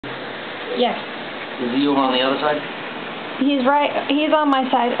Yes. Is he over on the other side? He's on my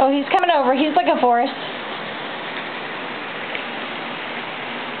side. Oh, he's coming over. He's looking for us.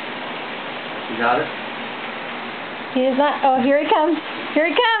 You got it? He is not. Oh, here he comes. Here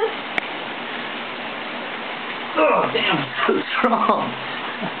he comes. Oh, damn, it's so strong.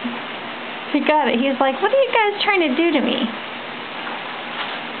 He got it. He's like, what are you guys trying to do to me?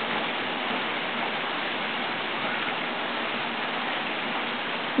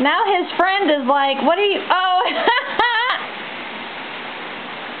 Now his friend is like, what are you... Oh!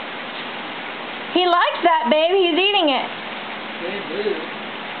 He likes that, babe. He's eating it.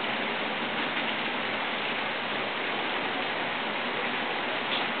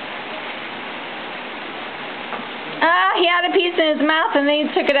 He had a piece in his mouth and then he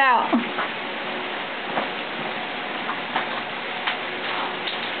took it out.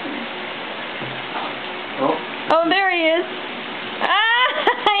 Oh, there he is.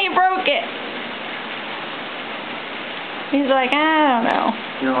 He broke it. He's like, I don't know.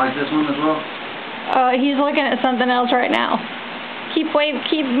 You don't like this one as well? He's looking at something else right now. Keep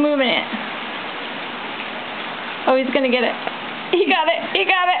moving it. Oh, he's gonna get it. He got it. He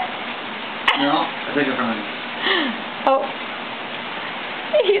got it. No, I take it from him. Oh.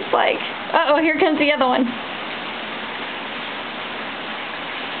 He's like, uh-oh, here comes the other one.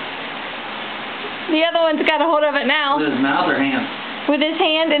 The other one's got a hold of it now. With his mouth or hand? With his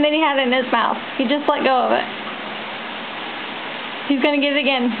hand, and then he had it in his mouth. He just let go of it. He's gonna get it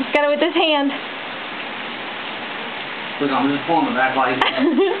again. He's got it with his hand. Look, I'm just pulling the back light.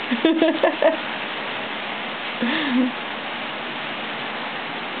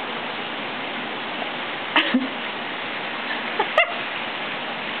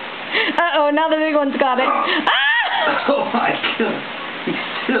 Uh-oh, now the big one's got it. Oh my God. He's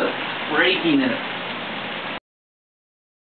still breaking it.